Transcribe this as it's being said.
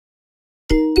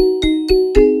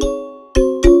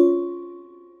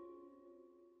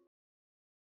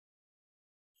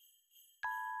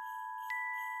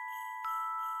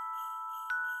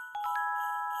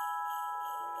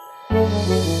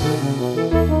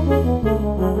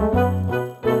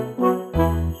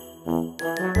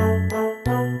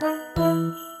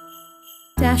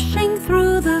Dashing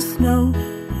through the snow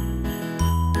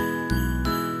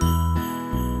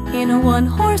in a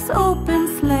one-horse open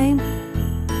sleigh.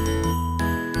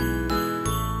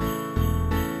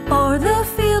 O'er the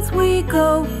fields we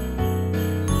go,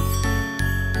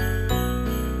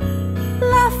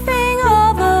 laughing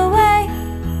all the way.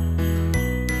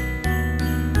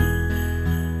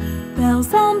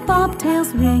 Bells on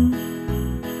bobtails ring,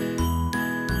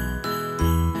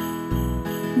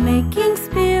 making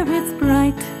spirits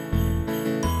bright.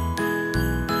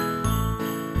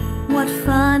 What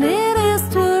fun it is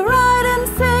to ride and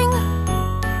sing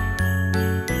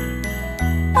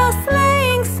a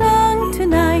sleighing song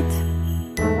tonight.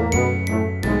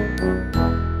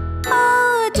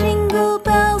 Oh, jingle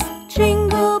bells,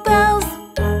 jingle bells,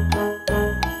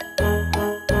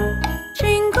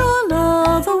 jingle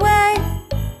all the way.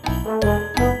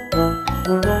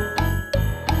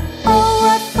 Oh,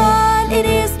 what fun it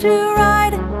is to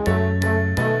ride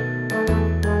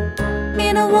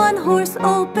in a one-horse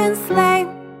open sleigh.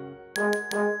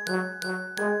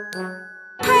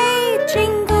 Hey,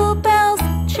 jingle bells,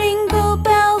 jingle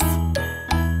bells,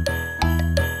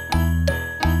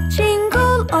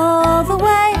 jingle all the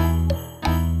way.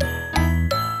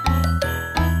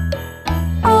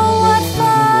 Oh, what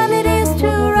fun it is to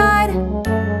ride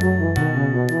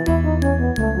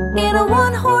in a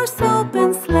one-horse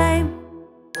open sleigh.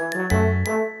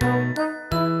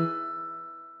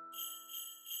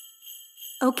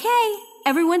 Okay,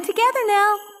 everyone together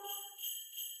now.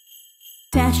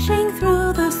 Dashing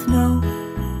through the snow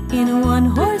in a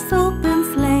one-horse open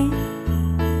sleigh.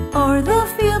 O'er the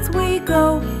fields we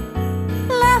go,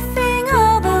 laughing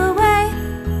all the way.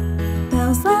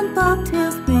 Bells on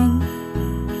bobtails ring,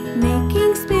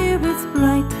 making spirits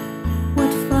bright.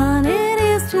 What fun it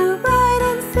is to ride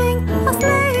and sing a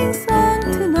sleighing song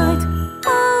tonight.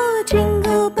 Oh,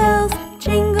 jingle bells,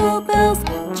 jingle bells,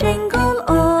 jingle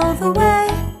all the way.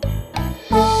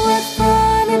 Oh, what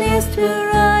fun it is to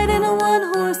ride in a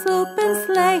one-horse open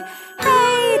sleigh.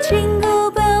 Hey,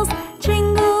 jingle bells,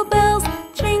 jingle bells,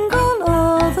 jingle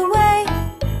all the way.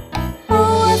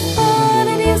 Oh, what fun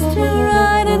it is to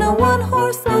ride in a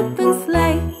one-horse open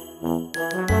sleigh.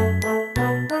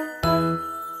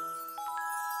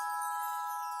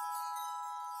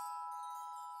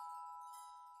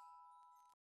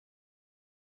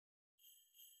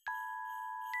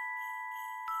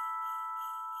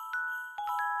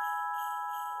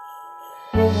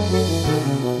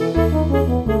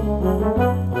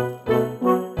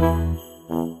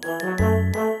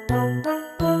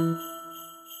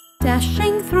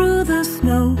 Dashing through the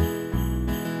snow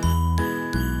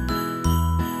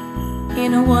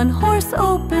in a one-horse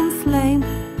open sleigh.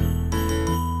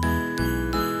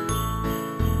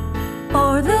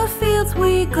 O'er the fields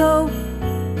we go,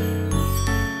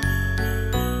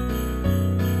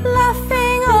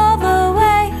 laughing all the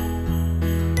way.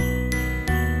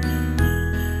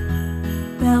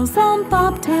 Bells on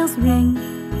bobtails ring,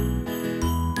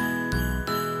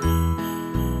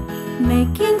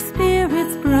 making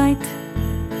spirits bright.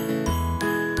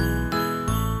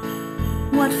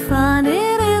 What fun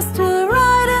it is to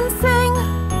ride and sing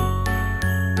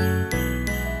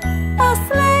a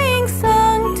sleighing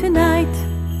song tonight.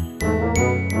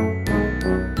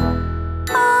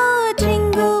 Oh,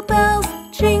 jingle bells,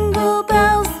 jingle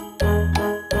bells,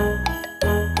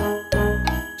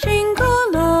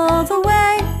 jingle all the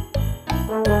way.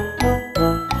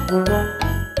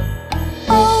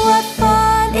 Oh, what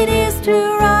fun it is to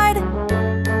ride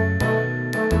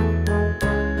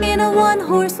in a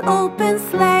one-horse open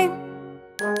sleigh.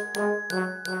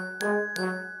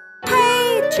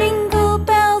 Hey, jingle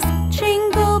bells,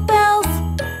 jingle bells,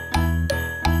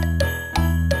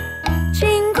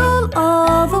 jingle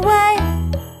all the way.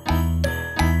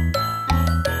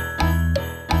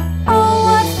 Oh,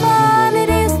 what fun it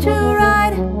is to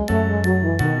ride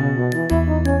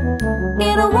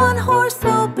in a one-horse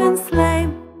open sleigh.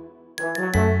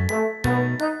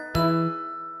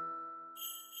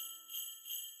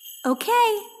 Okay,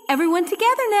 everyone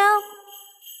together now.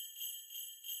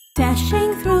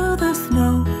 Dashing through the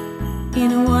snow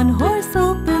in a one-horse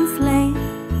open sleigh.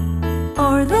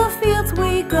 O'er the fields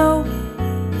we go,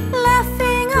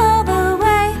 laughing all the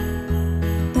way.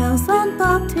 Bells on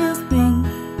bobtails ring,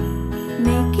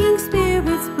 making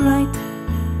spirits bright.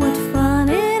 What fun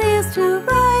it is to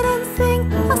ride and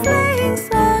sing a sleighing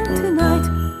song tonight.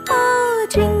 Oh,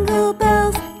 jingle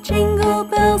bells, jingle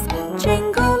bells,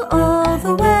 jingle all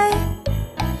the way.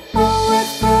 Oh, what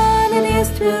fun it is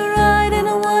to ride in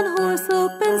a one-horse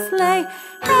open sleigh.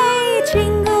 Hey, jingle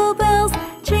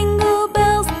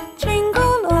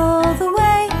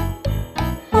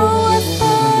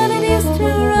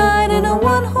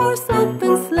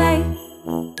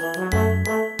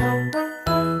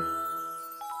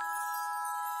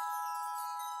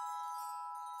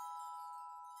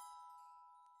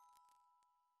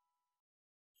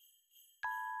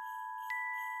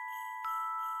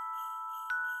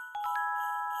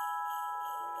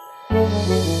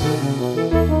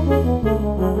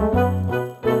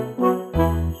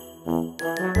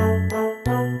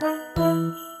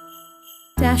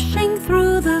Dashing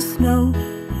through the snow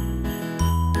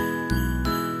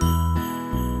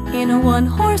in a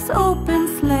one-horse open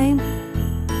sleigh.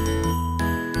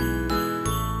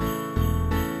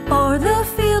 O'er the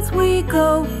fields we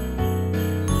go,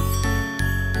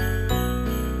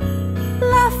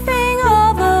 laughing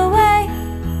all the way.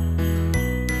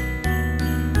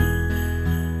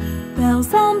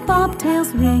 Bells on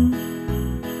bobtails ring,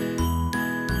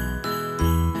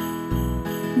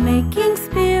 making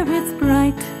spirits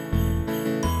bright.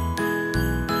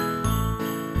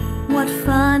 What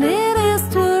fun it is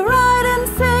to ride and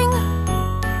sing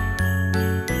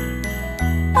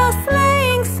a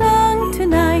sleighing song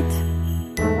tonight.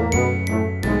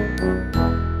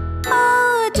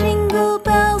 Oh, jingle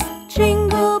bells,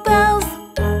 jingle bells,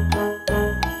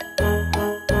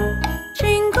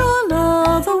 jingle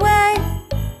all the way.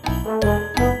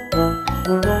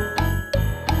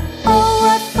 Oh,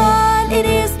 what fun it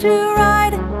is to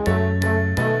ride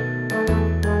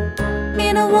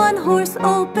in a one-horse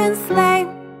open sleigh.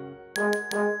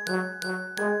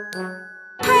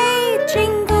 Hey,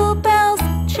 jingle bells,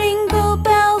 jingle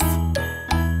bells,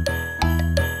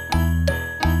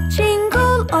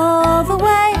 jingle all the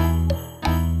way.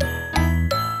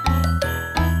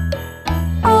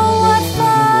 Oh, what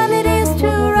fun it is to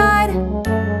ride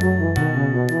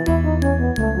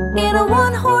in a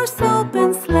one-horse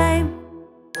open sleigh.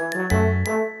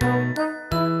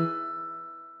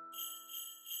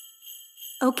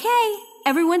 Okay,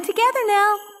 everyone together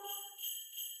now.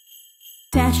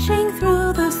 Dashing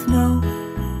through the snow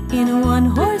in a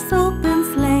one-horse open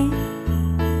sleigh.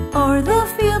 O'er the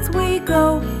fields we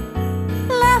go,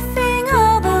 laughing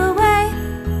all the way.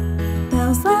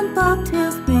 Bells on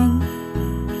bobtails ring,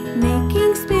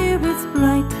 making spirits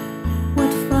bright.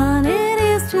 What fun it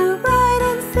is to ride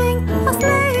and sing a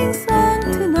sleighing song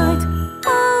tonight.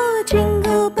 Oh,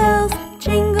 jingle bells,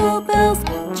 jingle bells,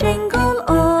 jingle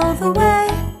all the way.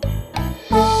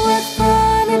 Oh, what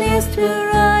fun it is to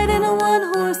ride in a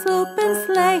one-horse open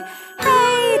sleigh.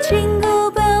 Hey,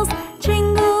 jingle bells,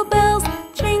 jingle bells,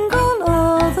 jingle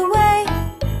all the way.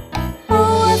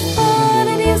 Oh, what fun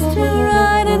it is to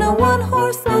ride in a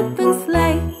one-horse open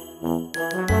sleigh.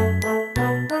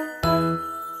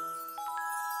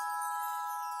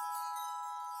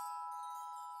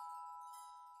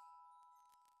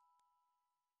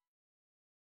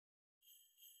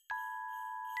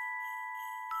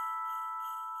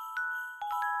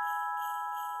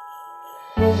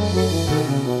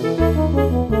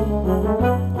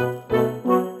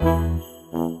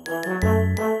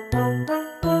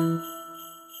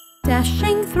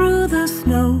 Dashing through the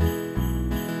snow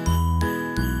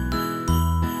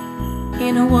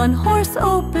in a one-horse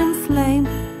open sleigh.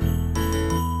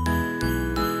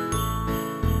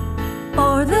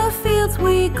 O'er the fields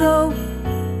we go,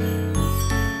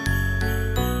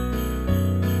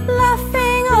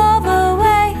 laughing all the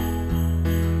way.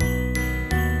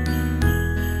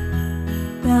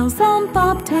 Bells on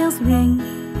bobtails ring,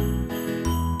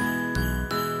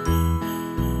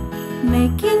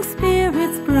 making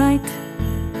spirits bright.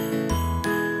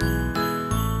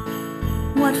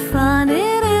 What fun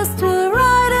it is to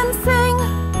ride and sing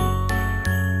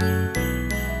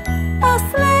a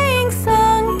sleighing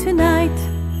song tonight.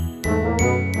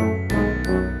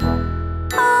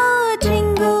 Oh,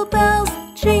 jingle bells,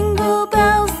 jingle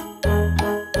bells,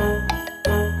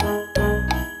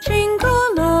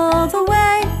 jingle all the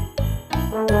way.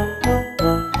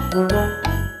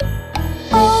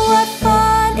 Oh, what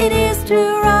fun it is to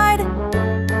ride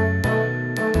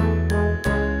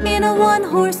in a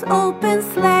one-horse open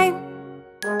sleigh.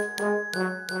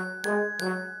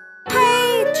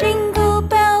 Hey, jingle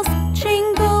bells,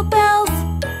 jingle bells,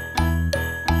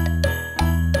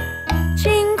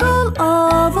 jingle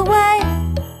all the way.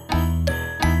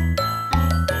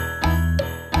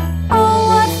 Oh,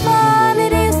 what fun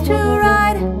it is to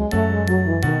ride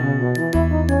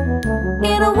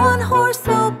in a one-horse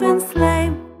open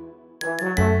sleigh.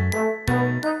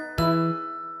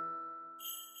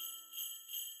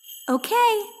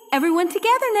 Okay, everyone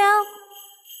together now.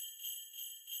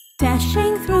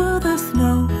 Dashing through the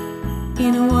snow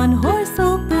in a one-horse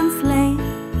open sleigh.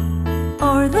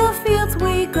 O'er the fields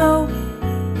we go,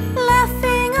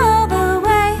 laughing all the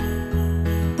way.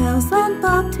 Bells on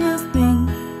bobtails ring,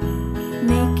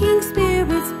 making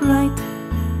spirits bright.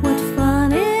 What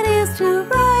fun it is to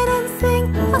ride and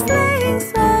sing a sleighing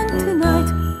song tonight.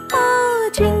 Oh,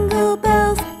 jingle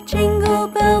bells, jingle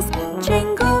bells,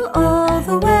 jingle all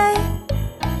the way.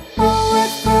 Oh,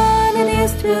 what fun it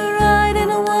is to ride in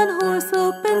a one-horse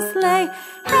open sleigh.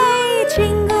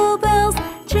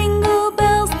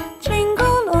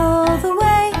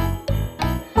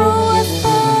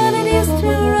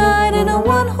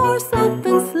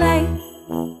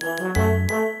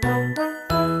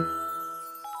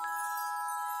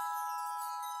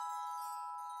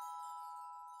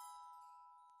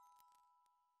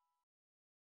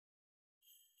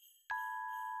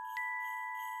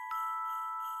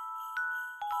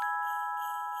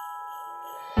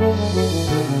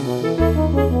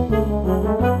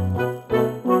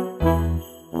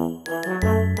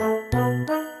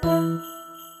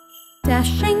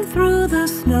 Dashing through the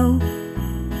snow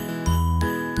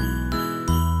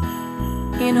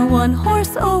in a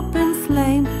one-horse open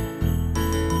sleigh.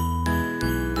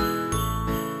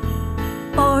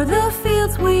 O'er the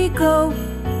fields we go,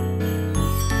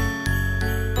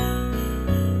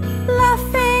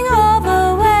 laughing all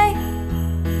the way.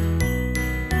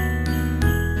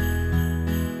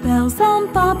 Bells on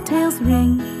bobtails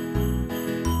ring,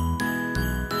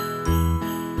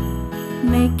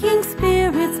 making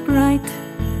spirits bright.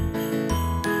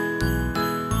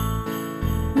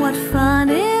 What fun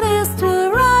it is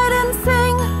to ride and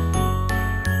sing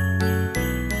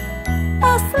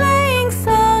a sleighing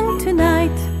song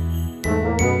tonight.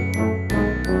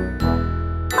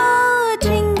 Oh,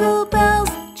 jingle bells,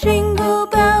 jingle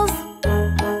bells,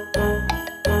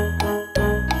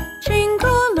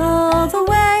 jingle all the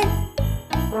way.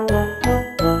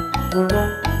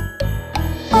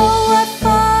 Oh, what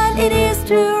fun it is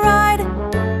to ride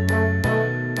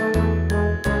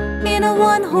in a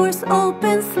one-horse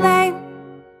open sleigh.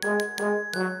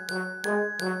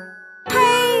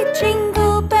 Hey,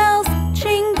 jingle bells,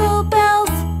 jingle bells,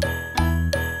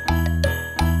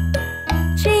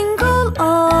 jingle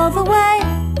all the way.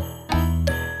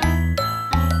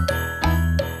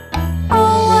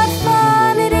 Oh, what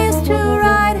fun it is to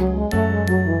ride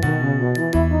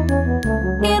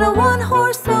in a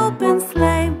one-horse open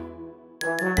sleigh.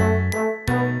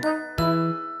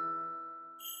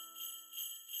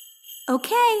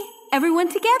 Okay, everyone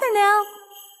together now.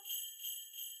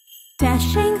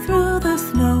 Dashing through the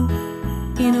snow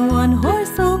in a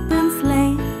one-horse open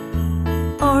sleigh.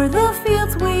 O'er the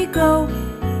fields we go,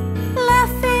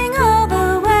 laughing all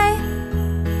the way.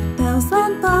 Bells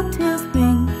on bobtails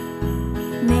ring,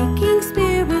 making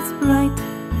spirits bright.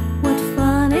 What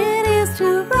fun it is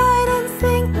to ride and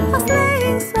sing a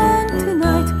sleighing song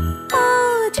tonight.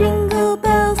 Oh, jingle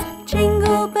bells,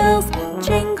 jingle bells,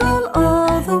 jingle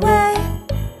all the way.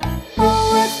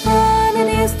 Oh, what fun it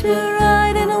is to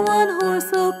ride in a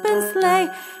one-horse open sleigh.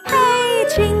 Hey,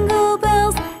 jingle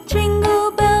bells,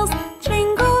 jingle bells,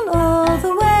 jingle all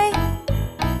the way.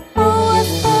 Oh, what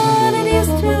fun it is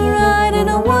to ride in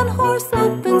a one-horse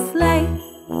open sleigh.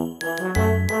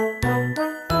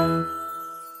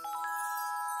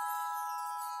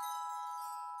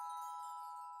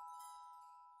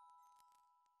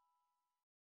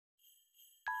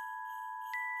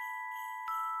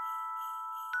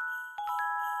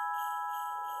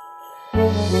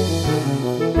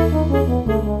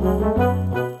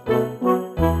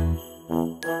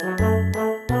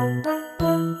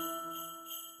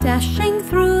 Dashing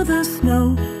through the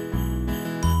snow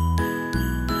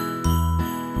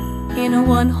in a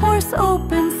one-horse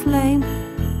open sleigh.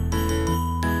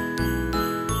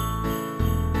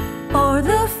 O'er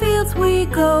the fields we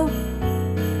go,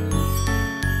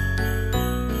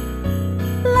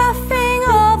 laughing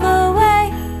all the way.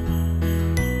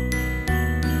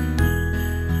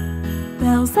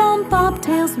 Bells on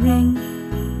bobtails ring,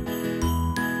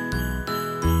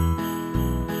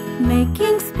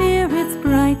 making spirits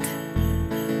bright.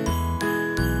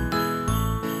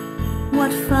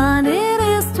 What fun it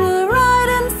is to ride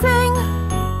and sing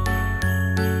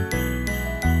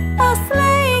a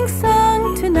sleighing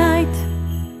song tonight.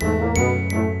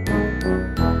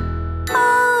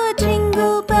 Oh,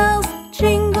 jingle bells,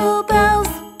 jingle bells,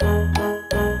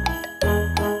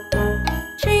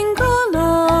 jingle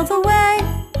all the way.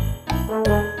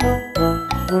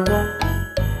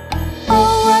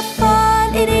 Oh, what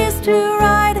fun it is to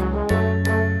ride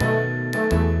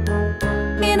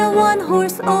in a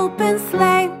one-horse open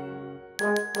sleigh.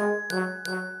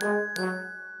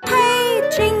 Hey,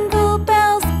 jingle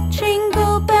bells,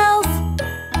 jingle bells,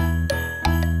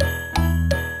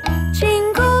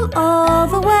 jingle all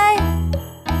the way.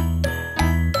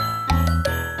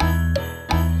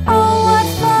 Oh, what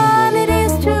fun it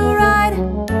is to ride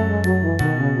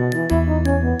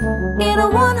in a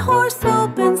one-horse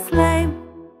open sleigh.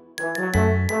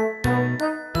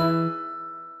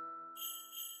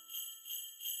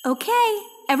 Okay,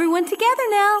 everyone together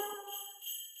now.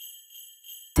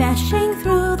 Dashing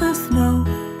through the snow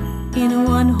in a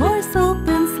one-horse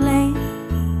open sleigh.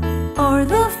 O'er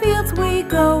the fields we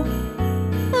go,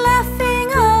 laughing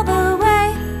all the way.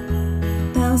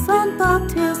 Bells on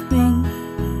bobtails ring,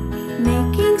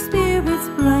 making spirits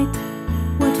bright.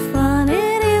 What fun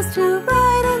it is to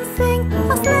ride and sing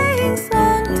a sleighing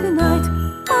song tonight.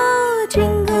 Oh,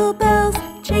 jingle bells,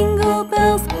 jingle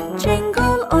bells,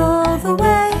 jingle all the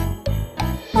way.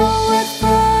 Oh, what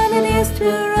fun it is to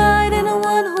ride in a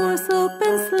one-horse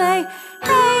open sleigh.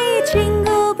 Hey,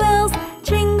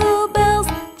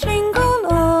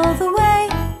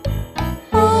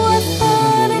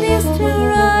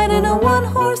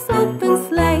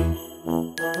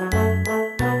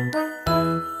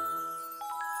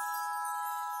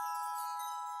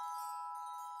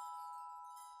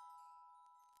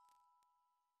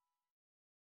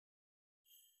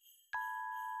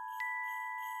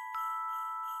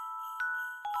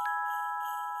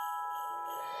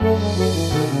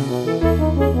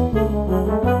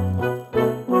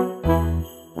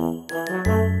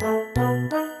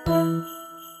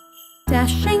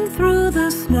 Dashing through the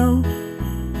snow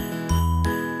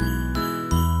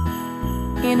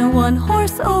in a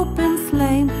one-horse open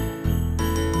sleigh.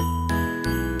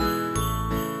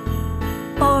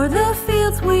 O'er the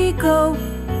fields we go,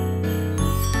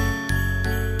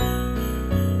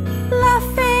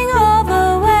 laughing all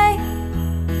the way.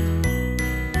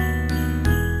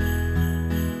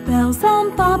 Bells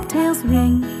on bobtails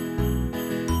ring,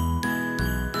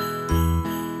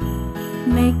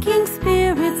 making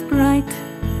spirits bright.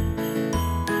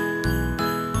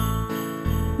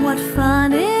 What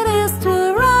fun it is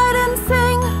to ride and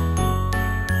sing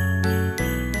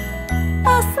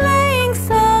a sleighing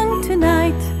song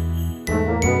tonight.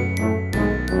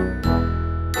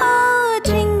 Oh,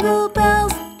 jingle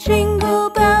bells, jingle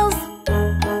bells,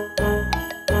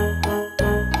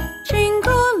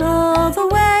 jingle all the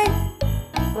way.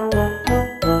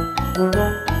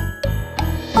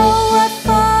 Oh, what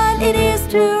fun it is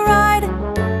to ride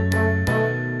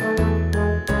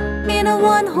in a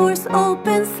one-horse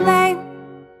open sleigh.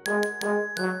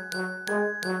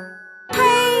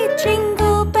 Hey,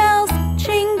 jingle bells,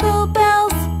 jingle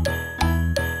bells,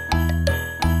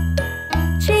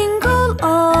 jingle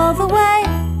all the way.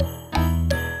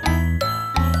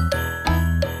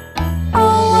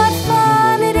 Oh, what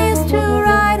fun it is to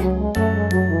ride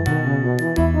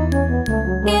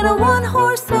in a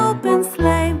one-horse open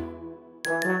sleigh.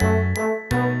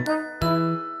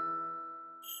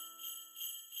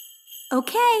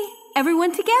 Okay,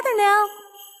 everyone together now.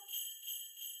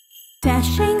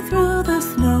 Dashing through the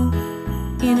snow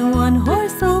in a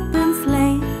one-horse open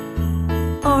sleigh.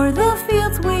 O'er the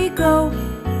fields we go,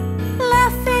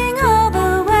 laughing all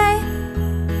the way.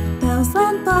 Bells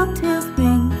on bobtails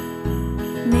ring,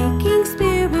 making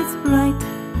spirits bright.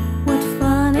 What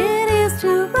fun it is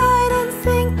to ride and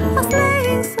sing a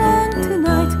sleighing song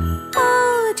tonight.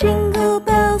 Oh, jingle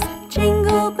bells,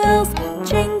 jingle bells,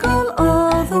 jingle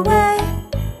all the way.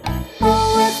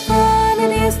 Oh, what fun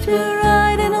it is to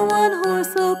ride in a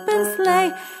one-horse open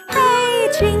sleigh. Hey,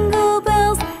 jingle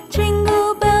bells,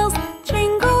 jingle bells,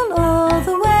 jingle all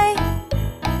the way.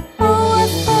 Oh, what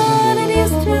fun it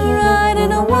is to ride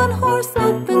in a one-horse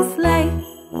open sleigh.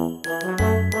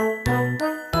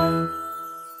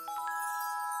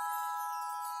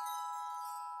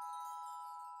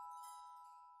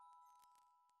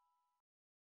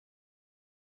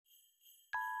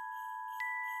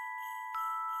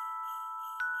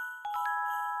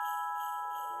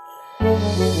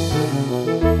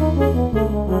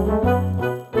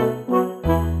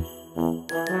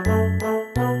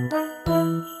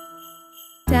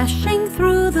 Dashing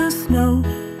through the snow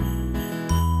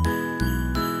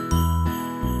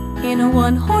in a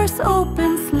one-horse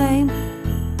open sleigh.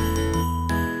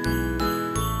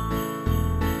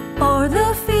 O'er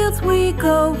the fields we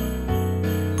go,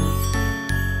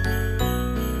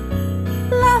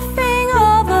 laughing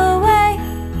all the way.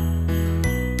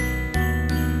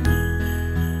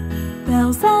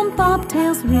 Bells on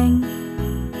bobtails ring,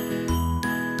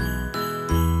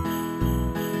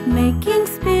 making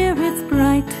spirits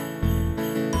bright.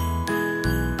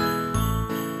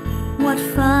 What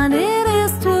fun it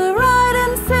is to ride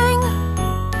and sing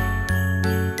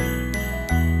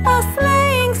a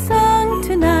sleighing song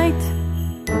tonight.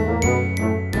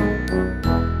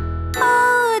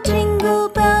 Oh, jingle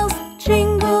bells,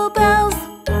 jingle bells,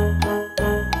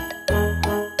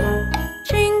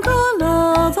 jingle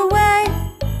all the way.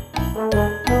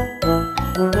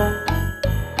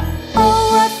 Oh,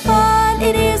 what fun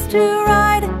it is to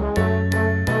ride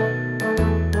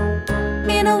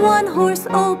in a one-horse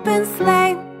open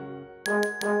sleigh.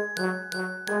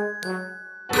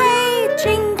 Hey,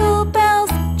 jingle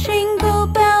bells, jingle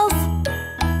bells,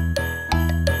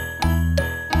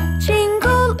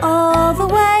 jingle all the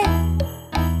way.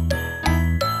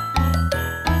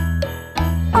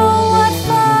 Oh, what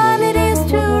fun it is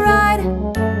to ride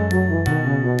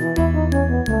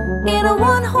in a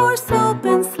one-horse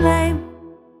open sleigh.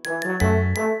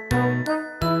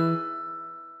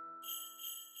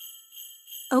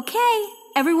 Okay,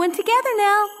 everyone together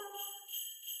now.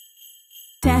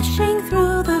 Dashing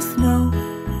through the snow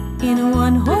in a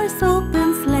one-horse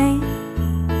open sleigh.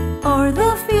 O'er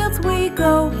the fields we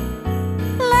go,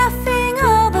 laughing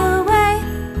all the way.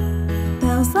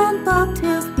 Bells on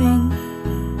bobtails ring,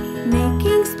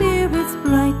 making spirits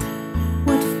bright.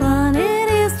 What fun it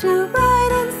is to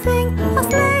ride and sing a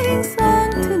sleighing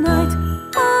song tonight.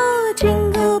 Oh,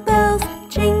 jingle bells,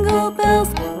 jingle bells,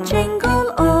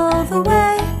 jingle all the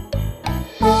way.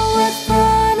 Oh, what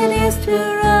fun it is to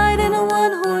ride in a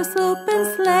one-horse open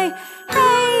sleigh.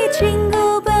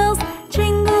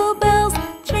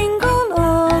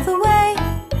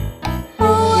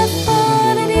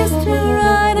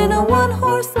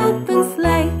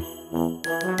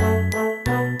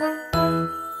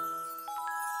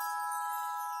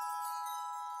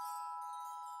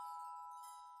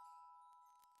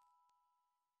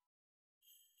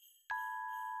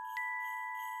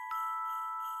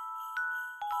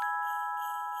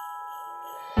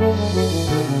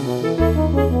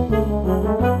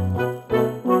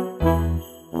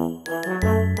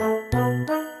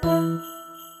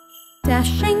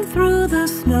 Dashing through the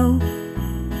snow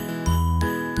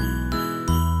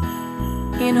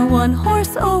in a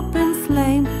one-horse open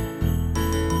sleigh.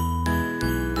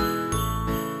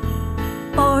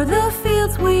 O'er the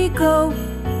fields we go,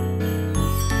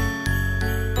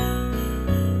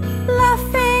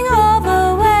 laughing all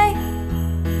the way.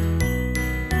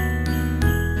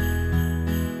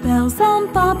 Bells on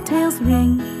bobtails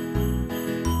ring,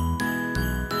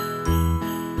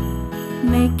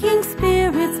 making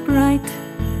spirits bright.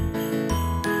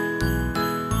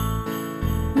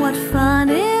 What fun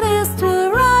it is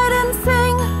to ride and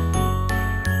sing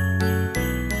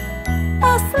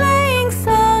a sleighing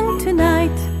song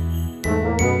tonight.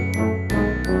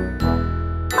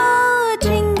 Oh,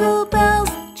 jingle bells,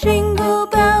 jingle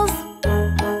bells,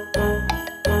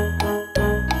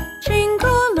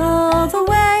 jingle all the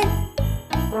way.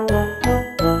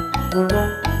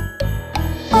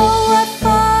 Oh, what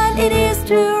fun it is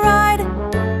to ride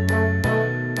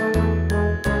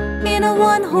in a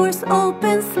one-horse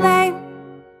open sleigh.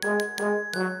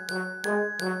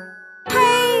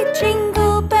 Hey,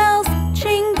 jingle bells,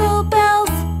 jingle bells,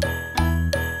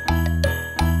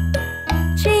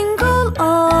 jingle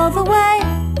all the way.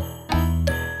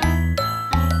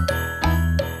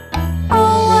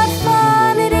 Oh, what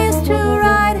fun it is to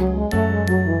ride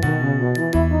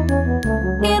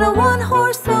in a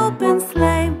one-horse open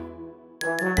sleigh.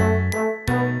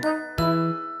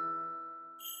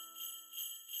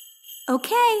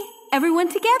 Okay, everyone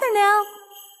together now.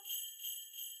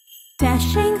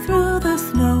 Dashing through the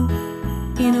snow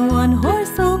in a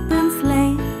one-horse open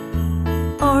sleigh.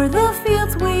 O'er the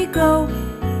fields we go,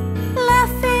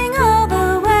 laughing all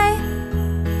the way.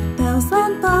 Bells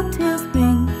on bobtails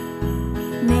ring,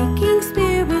 making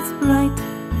spirits bright.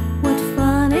 What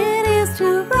fun it is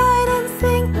to ride and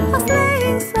sing a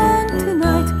sleighing song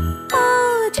tonight.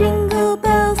 Oh, jingle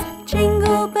bells,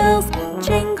 jingle bells,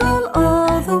 jingle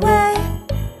all the way.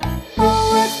 Oh,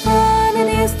 what fun it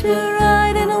is to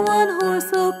ride in a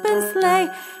one-horse open sleigh.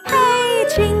 Hey,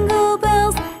 jingle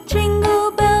bells,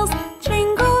 jingle bells,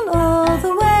 jingle all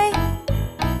the way.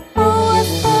 Oh, what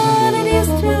fun it is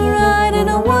to ride in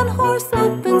a one-horse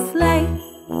open sleigh.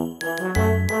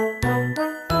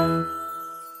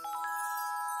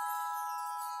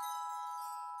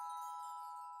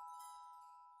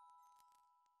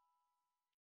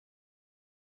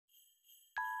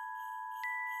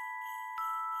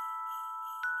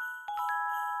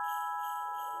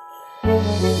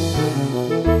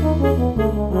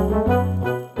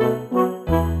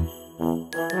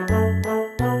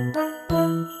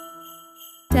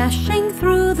 Dashing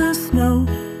through the snow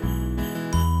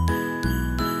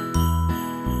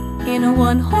in a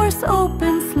one-horse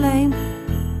open sleigh.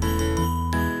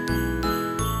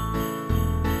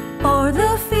 O'er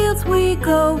the fields we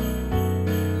go,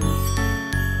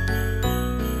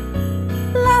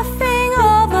 laughing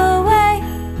all the way.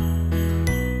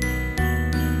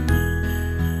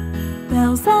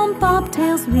 Bells on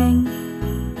bobtails ring,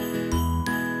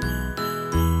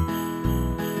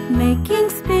 making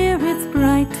spirits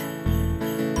bright.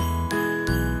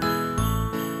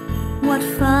 What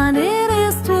fun it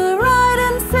is to ride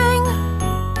and sing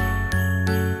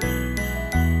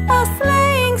a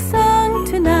sleighing song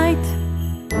tonight.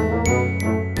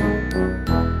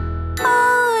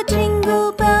 Oh,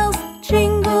 jingle bells,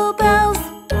 jingle bells,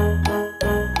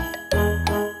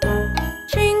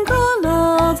 jingle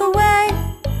all the way.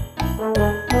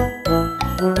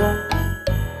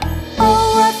 Oh,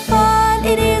 what fun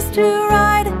it is to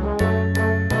ride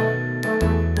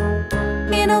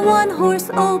in a one-horse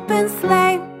open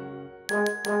sleigh.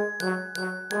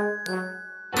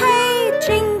 Hey,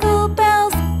 jingle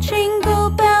bells, jingle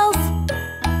bells,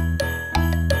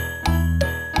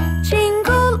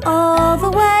 jingle all the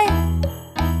way.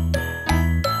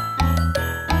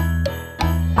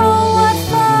 Oh, what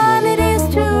fun it is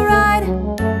to ride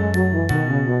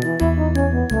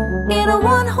in a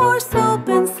one-horse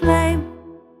open sleigh.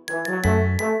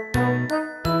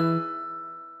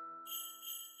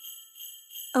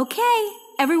 Okay,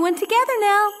 everyone together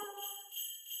now.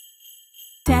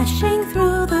 Dashing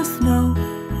through the snow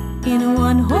in a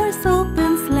one-horse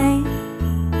open sleigh.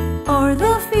 O'er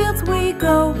the fields we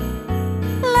go,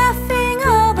 laughing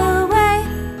all the way.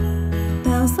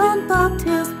 Bells on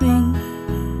bobtails ring,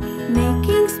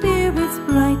 making spirits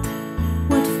bright.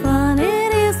 What fun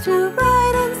it is to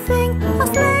ride and sing a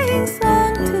sleighing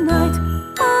song tonight.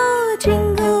 Oh,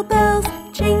 jingle bells,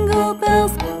 jingle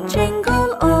bells,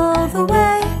 jingle all the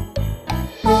way.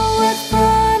 Oh, what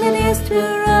fun it is to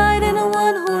ride in a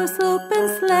one-horse open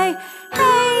sleigh.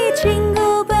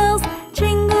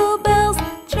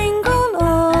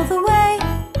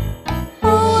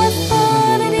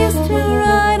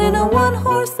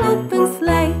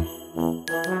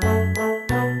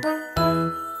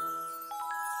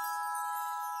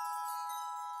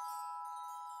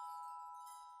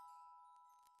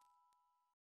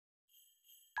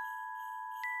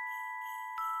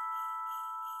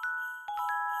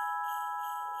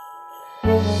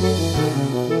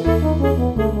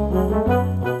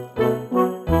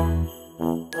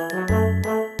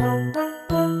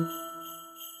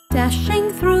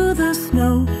 Dashing through the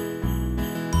snow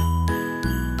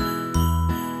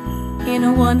in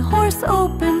a one-horse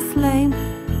open sleigh.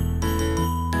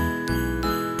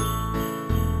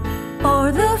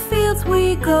 O'er the fields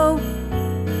we go,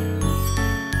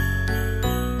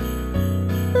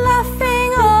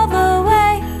 laughing all the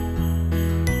way.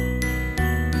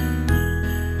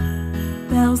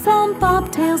 Bells on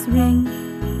bobtails ring,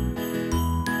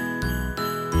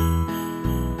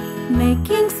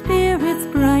 making spirits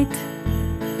bright.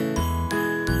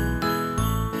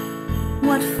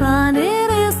 What fun it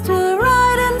is to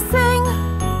ride and sing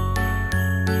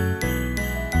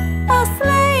a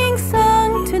sleighing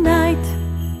song tonight.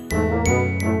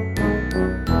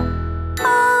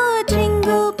 Oh,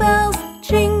 jingle bells,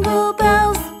 jingle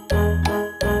bells,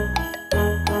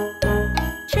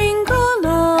 jingle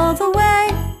all the way.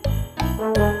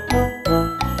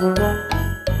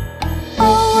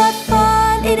 Oh, what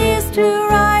fun it is to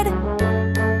ride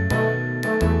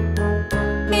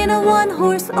in a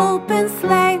one-horse open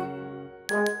sleigh.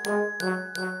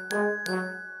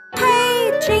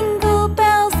 Hey, jingle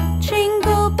bells,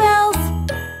 jingle bells,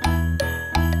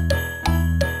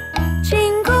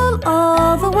 jingle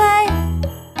all the way.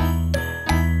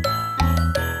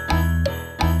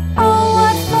 Oh,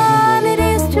 what fun it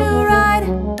is to ride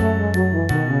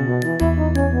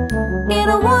in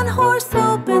a one-horse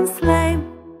open sleigh.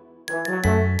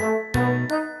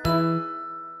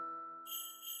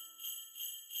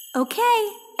 Okay,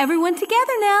 everyone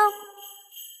together now.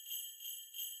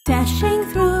 Dashing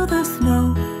through the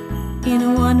snow in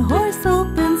a one-horse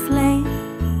open sleigh.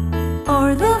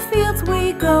 O'er the fields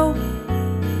we go,